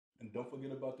And don't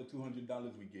forget about the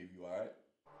 $200 we gave you, alright?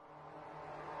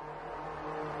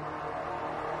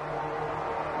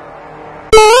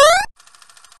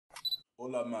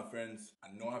 Hola, my friends. I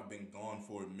know I've been gone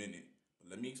for a minute, but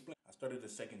let me explain. I started a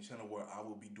second channel where I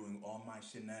will be doing all my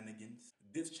shenanigans.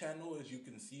 This channel, as you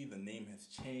can see, the name has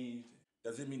changed.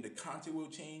 Does it mean the content will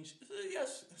change?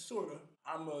 Yes, sorta.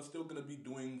 I'm still gonna be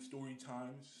doing story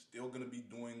times, still gonna be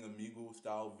doing Amigo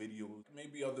style videos,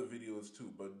 maybe other videos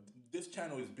too, but this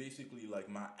channel is basically like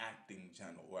my acting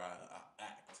channel where I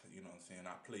act, you know what I'm saying?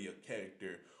 I play a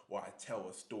character or I tell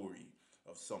a story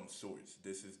of some sorts.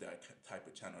 This is that type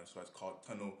of channel, so it's called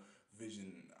Tunnel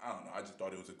Vision. I don't know, I just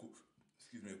thought it was a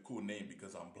cool name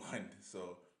because I'm blind,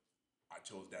 so I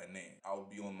chose that name. I'll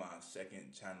be on my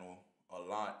second channel a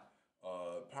lot,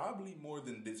 probably more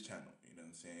than this channel, you know what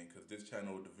I'm saying? Because this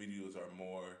channel, the videos are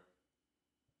more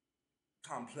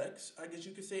complex, I guess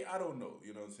you could say. I don't know,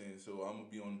 you know what I'm saying? So I'm gonna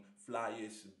be on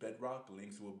Flyest Bedrock.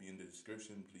 Links will be in the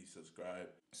description. Please subscribe.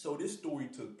 So this story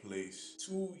took place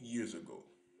 2 years ago,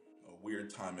 a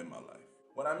weird time in my life.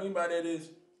 What I mean by that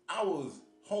is I was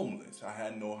homeless. I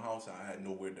had no house, I had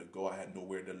nowhere to go, I had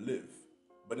nowhere to live.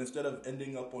 But instead of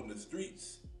ending up on the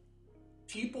streets,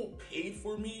 people paid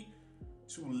for me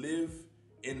to live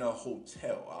in a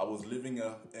hotel. I was living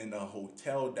in a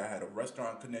hotel that had a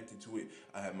restaurant connected to it.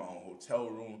 I had my own hotel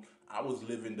room. I was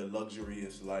living the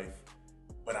luxurious life,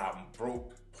 but I'm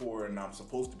broke, poor, and I'm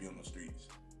supposed to be on the streets.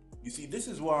 You see, this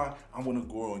is why I want to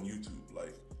grow on YouTube.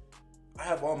 Like, I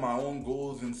have all my own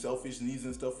goals and selfish needs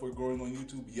and stuff for growing on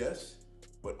YouTube, yes,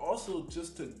 but also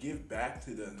just to give back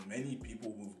to the many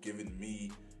people who've given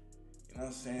me, you know what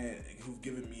I'm saying, who've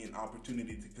given me an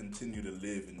opportunity to continue to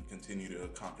live and continue to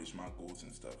accomplish my goals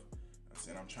and stuff. You know what I'm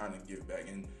saying, I'm trying to give back,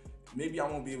 and maybe I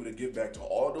won't be able to give back to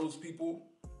all those people,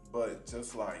 but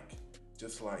just like,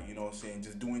 you know what I'm saying,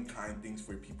 just doing kind things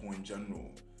for people in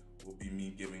general will be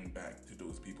me giving back to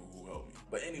those people who helped me.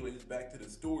 But anyways, back to the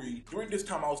story. During this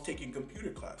time, I was taking computer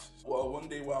classes. Well, one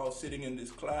day while I was sitting in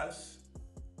this class,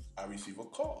 I received a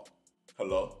call.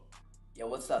 Hello? Yo,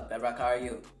 what's up, Bedrock? How are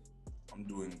you? I'm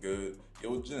doing good.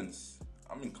 Yo, gents,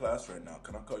 I'm in class right now.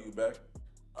 Can I call you back?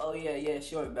 Oh, yeah,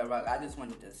 sure, Bedrock. I just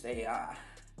wanted to say, I'm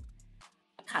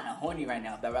kind of horny right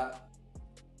now, Bedrock.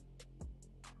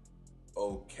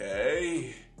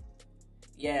 Okay.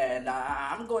 Yeah, and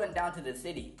I'm going down to the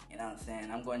city, you know what I'm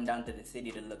saying? I'm going down to the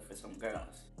city to look for some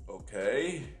girls.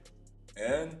 Okay.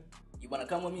 And? You want to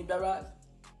come with me, Bedrock?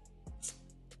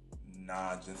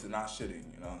 Nah, gents, not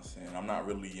shitting, you know what I'm saying? I'm not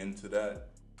really into that.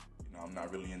 You know, I'm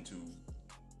not really into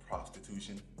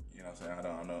prostitution. You know what I'm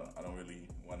saying? I don't really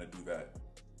want to do that.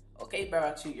 Okay,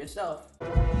 Bedrock, shoot yourself.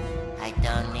 I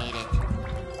don't need it.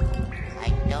 I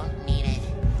don't need it.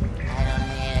 I don't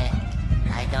need it.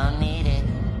 I don't need it.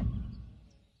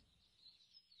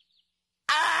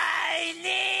 I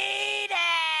need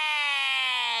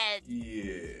it!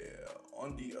 Yeah.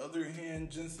 On the other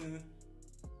hand, Jensen,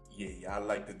 yeah, I'd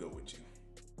like to go with you.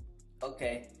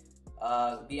 Okay.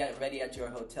 Be ready at your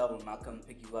hotel room. I'll come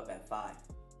pick you up at 5.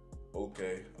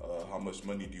 Okay. How much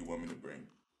money do you want me to bring?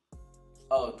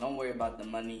 Oh, don't worry about the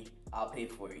money. I'll pay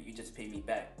for it. You just pay me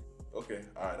back. Okay.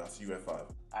 All right. I'll see you at 5. All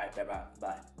right, Bedrock.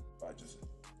 Bye. Bye, Jensen.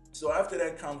 So after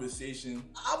that conversation,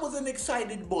 I was an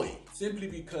excited boy. Simply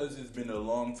because it's been a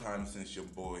long time since your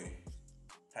boy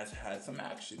has had some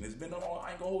action. It's been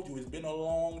I ain't gonna hold you, it's been a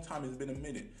long time, it's been a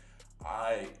minute.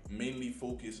 I mainly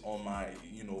focus on my,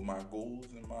 my goals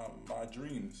and my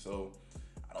dreams. So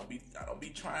I don't be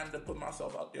trying to put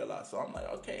myself out there a lot. So I'm like,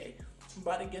 okay, I'm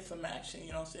about to get some action,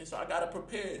 you know what I'm saying? So I gotta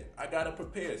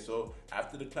prepare. So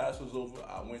after the class was over,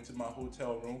 I went to my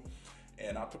hotel room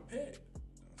and I prepared.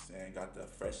 You know what I'm saying? Got the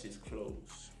freshest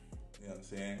clothes. You know what I'm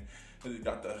saying?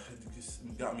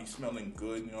 It got me smelling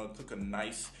good. You know, took a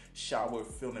nice shower,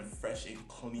 feeling fresh and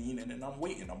clean, and then I'm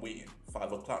waiting.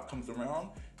 5 o'clock comes around,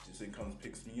 Jason comes,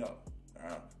 picks me up.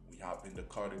 We hop in the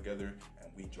car together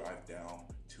and we drive down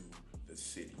to the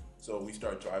city. So we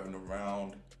start driving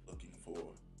around looking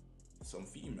for some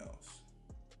females,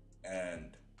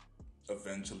 and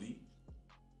eventually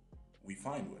we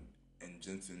find one. And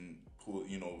Jensen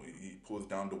he pulls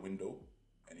down the window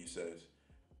and he says,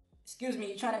 Excuse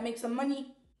me, you trying to make some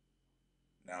money?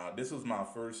 Now, this was my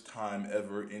first time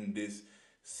ever in this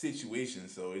situation,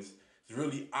 so it's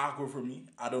really awkward for me.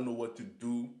 I don't know what to do,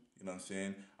 you know what I'm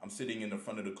saying? I'm sitting in the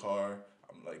front of the car,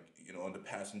 I'm like, on the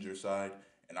passenger side,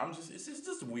 and it's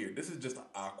just weird. This is just an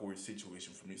awkward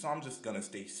situation for me, so I'm just gonna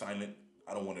stay silent.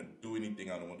 I don't want to do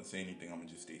anything, I don't want to say anything, I'm gonna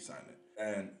just stay silent.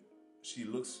 And she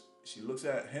looks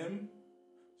at him,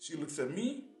 she looks at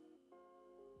me,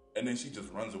 and then she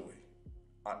just runs away.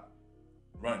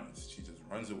 She just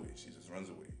runs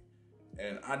away.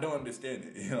 And I don't understand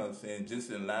it, you know what I'm saying?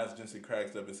 Jensen laughs, Jensen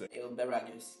cracks up and says, Yo, Bedrock,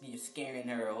 you're scaring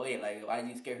her away. Like, why did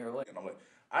you scare her away? and I'm like,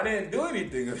 I didn't do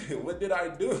anything. What did I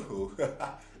do?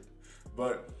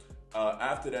 But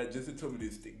after that, Jensen told me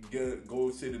to go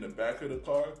sit in the back of the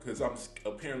car because I'm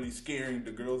apparently scaring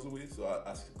the girls away. So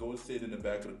I go sit in the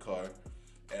back of the car,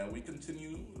 and we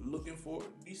continue looking for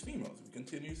these females. We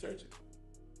continue searching.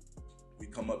 We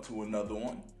come up to another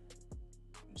one.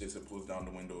 Jensen pulls down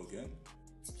the window again.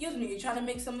 Excuse me, you trying to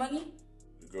make some money?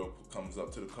 The girl comes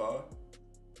up to the car.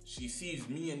 She sees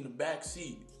me in the back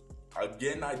seat.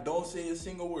 Again, I don't say a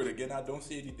single word. Again, I don't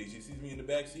say anything. She sees me in the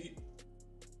back seat.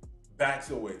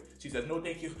 Backs away. She says, no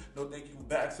thank you, no thank you,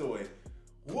 backs away.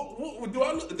 What do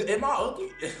I look, am I ugly?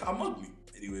 I'm ugly.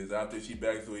 Anyways, after she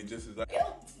backs away, just as like,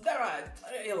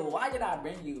 Yo, why did I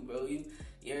bring you, bro?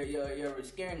 You're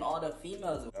scaring all the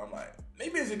females. I'm like,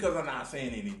 maybe it's because I'm not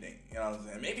saying anything. You know what I'm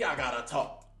saying? Maybe I gotta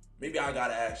talk. Maybe I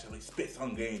gotta actually spit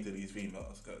some game to these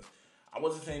females because I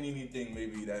wasn't saying anything.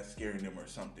 Maybe that's scaring them or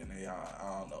something. Hey,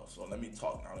 I don't know. So let me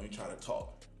talk now. Let me try to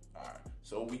talk. All right.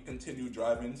 So we continue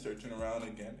driving, searching around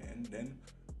again, and then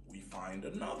we find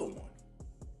another one.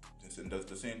 Jensen does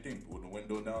the same thing. Pull the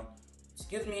window down.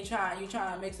 Excuse me, you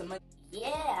trying to make some money? Yeah,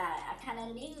 I kind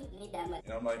of need that much.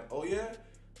 And I'm like, oh yeah,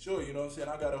 sure. You know what I'm saying?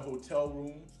 I got a hotel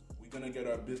room. We're gonna get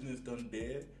our business done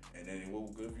there, and then we'll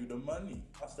give you the money.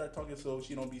 I start talking so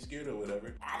she don't be scared or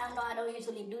whatever. I don't know. I don't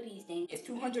usually do these things. It's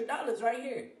 $200 right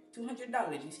here.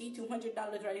 $200. You see,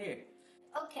 $200 right here.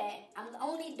 Okay, I'm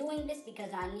only doing this because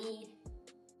I need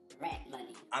rent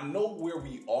money. I know where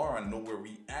we are, I know where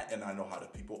we at, and I know how the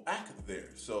people act there.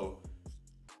 So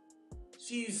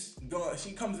she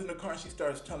comes in the car and she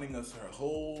starts telling us her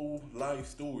whole life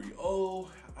story. Oh,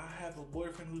 I have a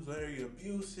boyfriend who's very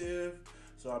abusive,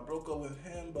 so I broke up with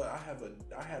him, but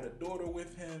I had a daughter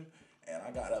with him, and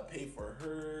I gotta pay for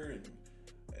her,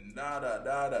 and da da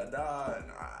da da da.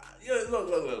 And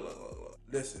look.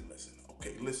 Listen.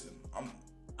 Okay, listen.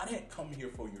 I didn't come here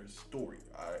for your story,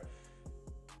 all right?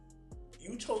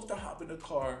 You chose to hop in the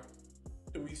car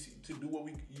to do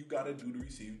what you gotta do to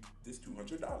receive this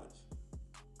 $200.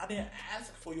 I didn't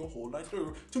ask for your whole life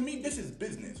story. To me, this is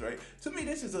business, right? To me,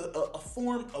 this is a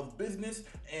form of business,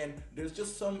 and there's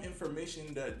just some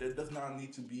information that does not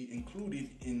need to be included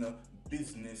in a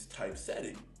business type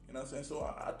setting. You know what I'm saying? So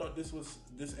I thought this was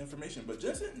this information, but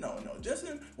Jensen, no.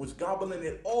 Jensen was gobbling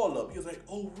it all up. He was like,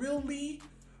 oh, really?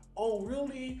 Oh,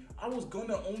 really? I was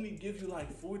gonna only give you like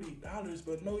 $40,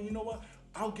 but no, you know what?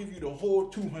 I'll give you the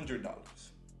whole $200.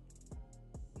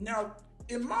 Now,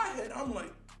 in my head, I'm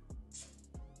like,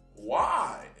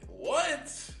 why?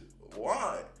 What?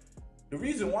 Why? The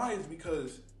reason why is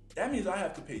because that means I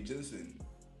have to pay Jensen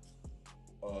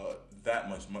that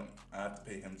much money. I have to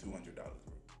pay him $200.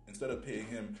 Instead of paying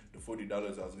him the $40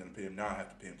 I was gonna pay him, now I have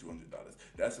to pay him $200.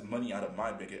 That's money out of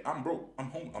my bank. I'm broke. I'm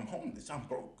homeless. I'm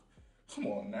broke. Come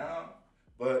on now.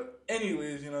 But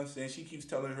anyways, you know what I'm saying? She keeps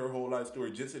telling her whole life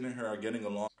story. Jensen and her are getting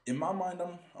along. In my mind,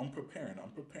 I'm preparing. I'm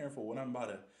preparing for what I'm about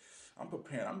to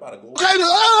go. Crazy.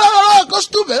 Go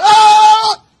stupid.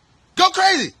 Go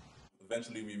crazy.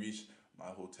 Eventually, we reach my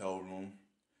hotel room,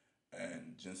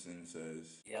 and Jensen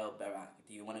says, Yo, Bedrock,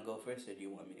 do you want to go first or do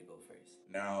you want me to go first?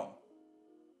 now,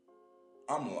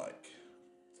 I'm like,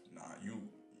 nah,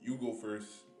 you go first.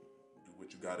 Do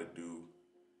what you gotta do.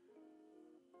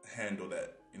 Handle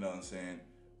that, you know what I'm saying?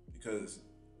 Because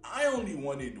I only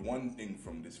wanted one thing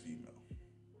from this female.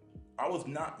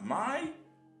 My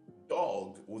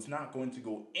dog was not going to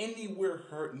go anywhere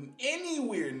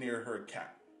near her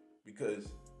cat.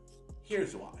 Because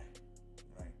here's why,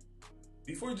 right?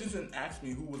 Before Jensen asked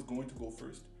me who was going to go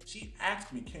first, she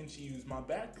asked me, can she use my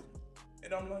bathroom?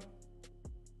 And I'm like,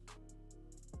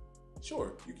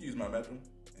 sure, you can use my bathroom.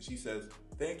 And she says,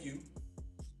 thank you.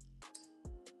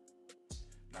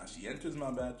 Now she enters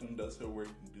my bathroom, does her work,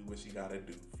 and do what she gotta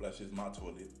do. Flushes my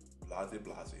toilet,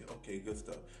 blase. Okay, good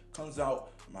stuff. Comes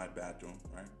out my bathroom,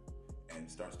 right? And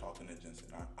starts talking to Jensen.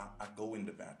 I go in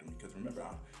the bathroom because remember,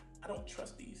 I don't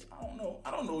trust these. I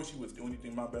don't know if she would steal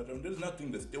anything in my bathroom. There's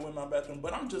nothing to steal in my bathroom,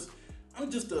 but I'm just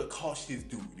a cautious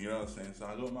dude, you know what I'm saying? So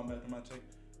I go in my bathroom, I check.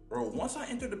 Bro, once I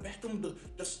enter the bathroom,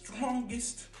 the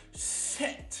strongest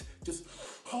scent just,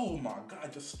 oh my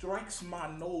God, just strikes my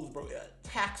nose, bro. It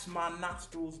attacks my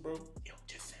nostrils, bro. Yo,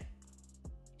 Jensen,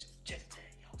 yo,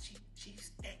 she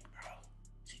stank, bro.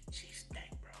 She stank,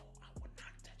 bro. I would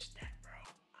not touch that, bro.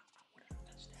 I wouldn't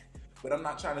touch that. But I'm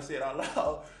not trying to say it out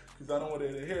loud because I don't want her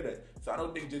to hear that. So I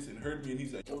don't think Jensen heard me, and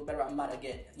he's like, Yo, Bedrock, I'm about to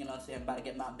get, you know what I'm saying, I'm about to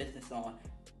get my business on.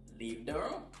 Leave the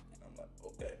room. and I'm like,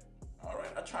 okay. All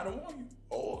right, I try to warn you.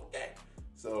 Oh, okay.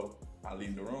 So I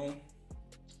leave the room. You know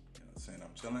what I'm saying? I'm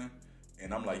chilling.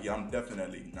 And I'm like, yeah, I'm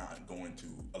definitely not going to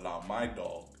allow my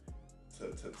dog to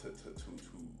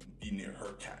be near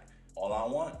her cat. All I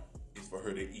want is for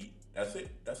her to eat. That's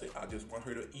it. I just want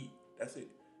her to eat. That's it.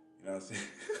 You know what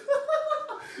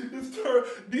I'm saying?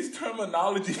 These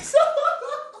terminologies.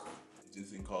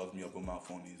 Jensen calls me up on my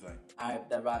phone. He's like, Alright,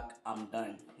 The Rock, I'm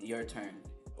done. Your turn.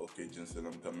 okay, Jensen,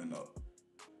 I'm coming up.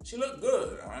 She looked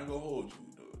good. I ain't gonna hold you.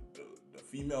 The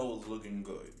female was looking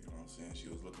good. You know what I'm saying? She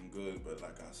was looking good, but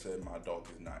like I said, my dog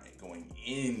is not going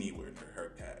anywhere near her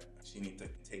cat. She needs to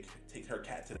take her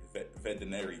cat to the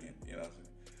veterinarian. You know what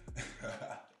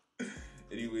I'm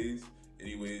saying?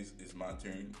 Anyways, it's my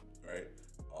turn, right?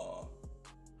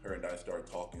 Her and I start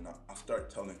talking. I start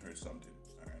telling her something.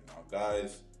 All right, now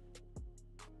guys,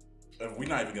 we're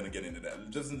not even gonna get into that.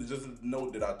 Just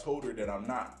note that I told her that I'm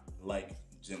not like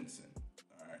Jensen.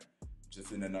 All right,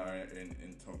 Jensen and I are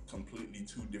in completely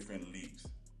two different leagues.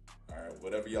 All right,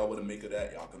 whatever y'all want to make of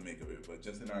that, y'all can make of it. But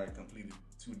Jensen and I are in completely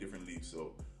two different leagues.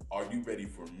 So, are you ready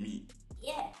for me?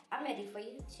 Yeah, I'm ready for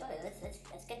you. Sure,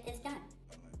 let's get this done.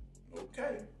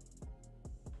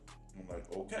 I'm like,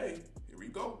 okay. Here we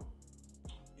go.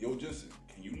 Yo, Jensen,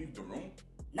 can you leave the room?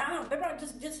 Nah, bro,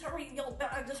 just hurry, yo, bro,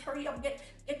 just hurry up, get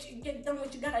done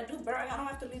what you gotta do, bro. I don't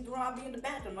have to leave the room. I'll be in the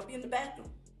bathroom.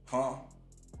 Huh?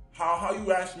 How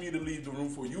you asked me to leave the room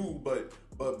for you, but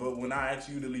when I asked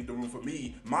you to leave the room for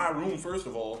me, my room, first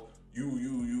of all, you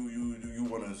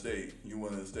wanna stay. You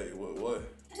wanna stay. What?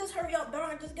 Just hurry up, bro.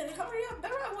 Hurry up, bro.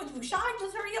 What, you shy?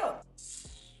 Just hurry up.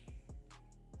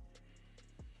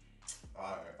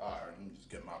 Alright, let me just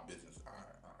get my business.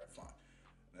 Alright, fine.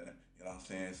 You know what I'm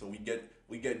saying? So we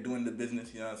get doing the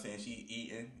business, you know what I'm saying? She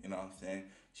eating, you know what I'm saying?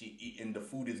 She eating, the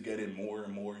food is getting more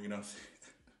and more, you know what I'm saying?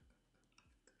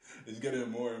 It's getting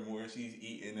more and more. She's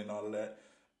eating and all of that.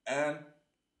 And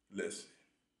listen,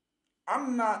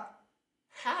 I'm not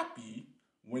happy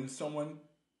when someone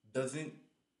doesn't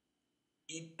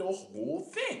eat the whole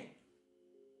thing.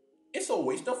 It's a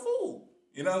waste of food.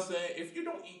 You know what I'm saying? If you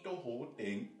don't eat the whole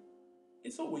thing,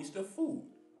 it's a waste of food.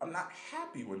 I'm not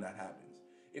happy when that happens.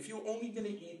 If you're only gonna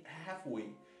eat halfway,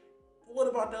 what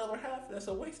about the other half? That's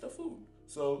a waste of food.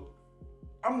 So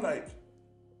I'm like,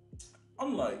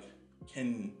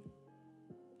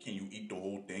 can you eat the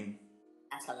whole thing?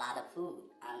 That's a lot of food.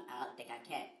 I don't think I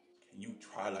can. Can you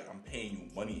try? Like, I'm paying you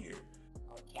money here.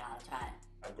 Okay, I'll try.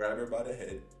 I grab her by the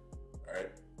head, all right?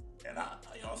 And I,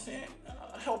 you know what I'm saying?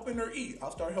 Helping her eat.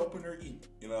 I'll start helping her eat.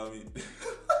 You know what I mean?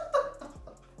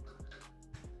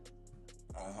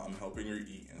 I'm helping her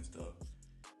eat and stuff.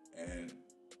 And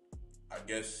I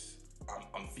guess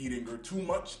I'm feeding her too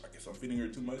much.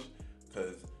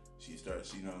 Because she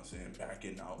starts, you know what I'm saying,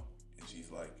 backing out. And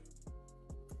she's like,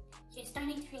 you're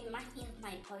starting to remind me of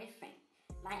my boyfriend.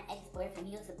 My ex-boyfriend,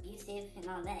 he was abusive and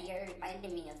all that. You're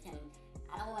reminding me of him.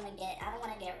 I don't want to get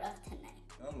rough tonight.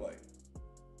 and I'm like,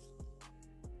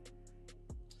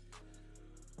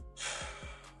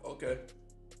 okay.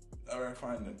 All right,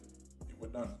 fine then. We're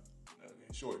done. Okay,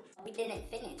 sure. We didn't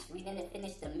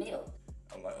finish the meal.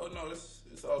 I'm like, oh no,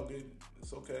 it's all good.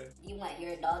 It's okay. You want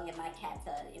your dog and my cat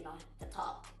to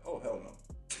talk. Oh hell no.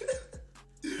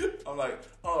 I'm like,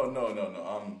 oh no,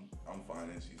 I'm fine.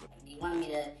 And she's like, Do you want me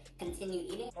to continue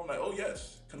eating? I'm like, oh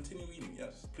yes, continue eating.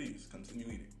 Yes, please continue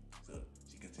eating. So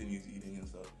she continues eating and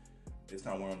stuff. This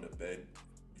time we're on the bed.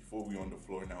 Before we on the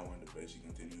floor, now we're on the bed. She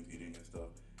continues eating and stuff,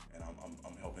 and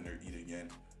I'm helping her eat again,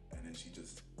 and then she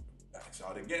just backs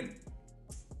out again.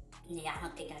 Yeah, I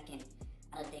don't think I can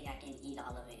eat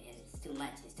all of it. It's too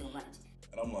much.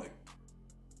 And I'm like,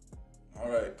 all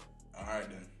right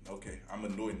then. Okay, I'm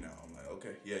annoyed now. I'm like,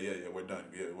 okay, yeah, we're done.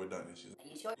 Yeah, we're done. And she's like, Are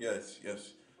you sure? yes,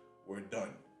 we're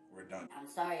done. I'm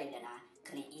sorry that I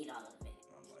couldn't eat all of it.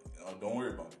 I'm like, don't worry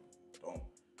about it.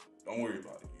 Don't worry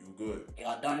about it. You good?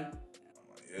 Y'all done? I'm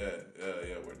like,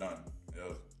 yeah, we're done.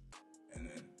 Yeah. And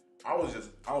then I was just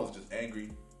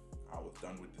angry. I was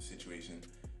done with the situation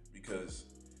because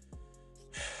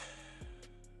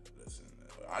listen,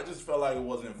 I just felt like it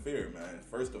wasn't fair, man.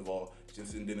 First of all,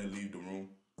 Jensen didn't leave the room.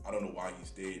 I don't know why he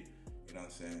stayed, you know what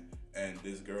I'm saying? And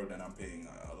this girl that I'm paying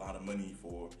a lot of money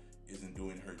for isn't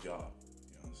doing her job,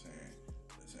 you know what I'm saying?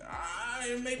 Listen,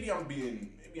 maybe I'm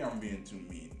being too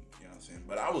mean, you know what I'm saying?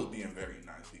 But I was being very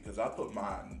nice because I put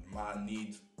my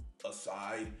needs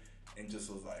aside and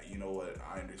just was like, you know what?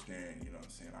 I understand, you know what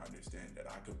I'm saying? I understand that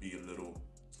I could be a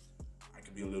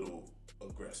little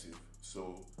aggressive.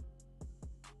 So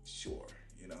sure,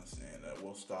 you know what I'm saying?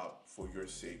 We'll stop for your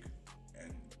sake,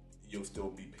 and you'll still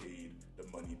be paid the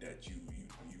money that you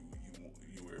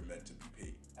were meant to be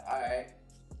paid. Alright.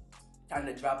 Time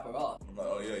to drop her off. I'm like,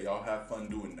 oh yeah, y'all have fun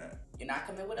doing that. You're not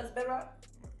coming with us, Bedrock?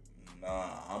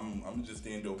 Nah, I'm just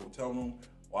staying in the hotel room.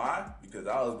 Why? Because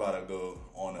I was about to go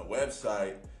on a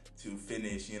website to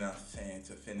finish, you know what I'm saying,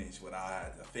 to finish what I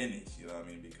had to finish, you know what I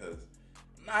mean? Because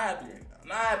I'm not happy right now.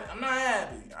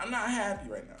 I'm not happy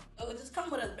right now. Oh, just come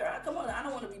with us, girl. Come on. I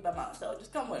don't want to be by myself.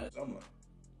 Just come with us. So I'm like,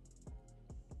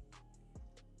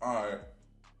 alright,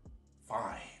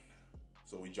 fine.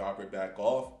 So we drop her back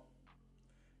off,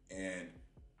 and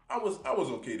I was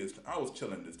okay this time. I was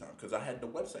chilling this time because I had the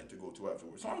website to go to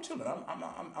afterwards. So I'm chilling.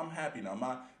 I'm happy now.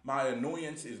 My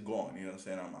annoyance is gone. You know what I'm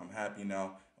saying? I'm happy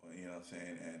now. You know what I'm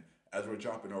saying? And as we're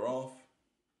dropping her off,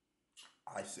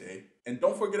 I say, and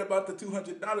don't forget about the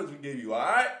 $200 we gave you. All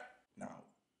right? Now,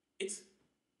 it's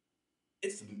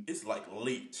like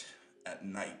late at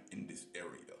night in this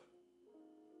area.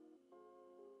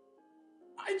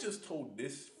 I just told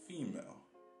this female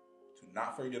to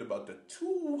not forget about the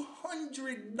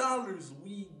 $200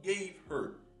 we gave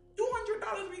her.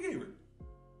 $200 we gave her.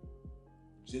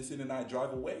 Jensen and I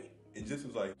drive away, and Jensen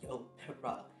was like, Yo,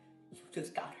 Rock, you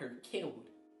just got her killed.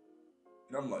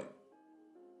 and I'm like,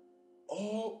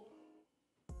 oh,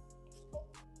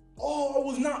 I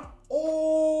was not,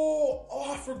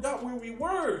 I forgot where we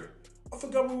were. I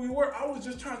was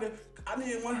just trying to, I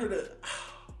didn't want her to,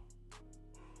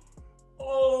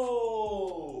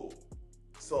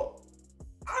 so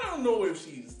I don't know if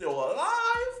she's still alive,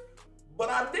 but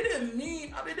I didn't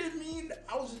mean, I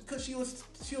was just, cause she was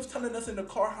telling us in the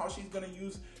car how she's gonna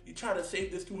try to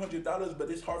save this $200, but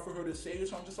it's hard for her to save it.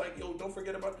 So I'm just like, yo, don't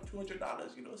forget about the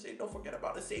 $200, you know, don't forget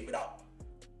about it, save it up.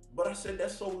 But I said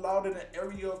that's so loud in an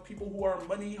area of people who are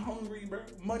money hungry, bro.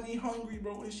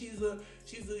 And she's a,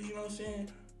 you know what I'm saying?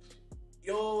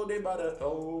 Yo, they about to,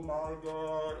 oh my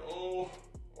God,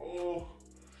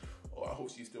 I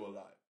hope she's still alive.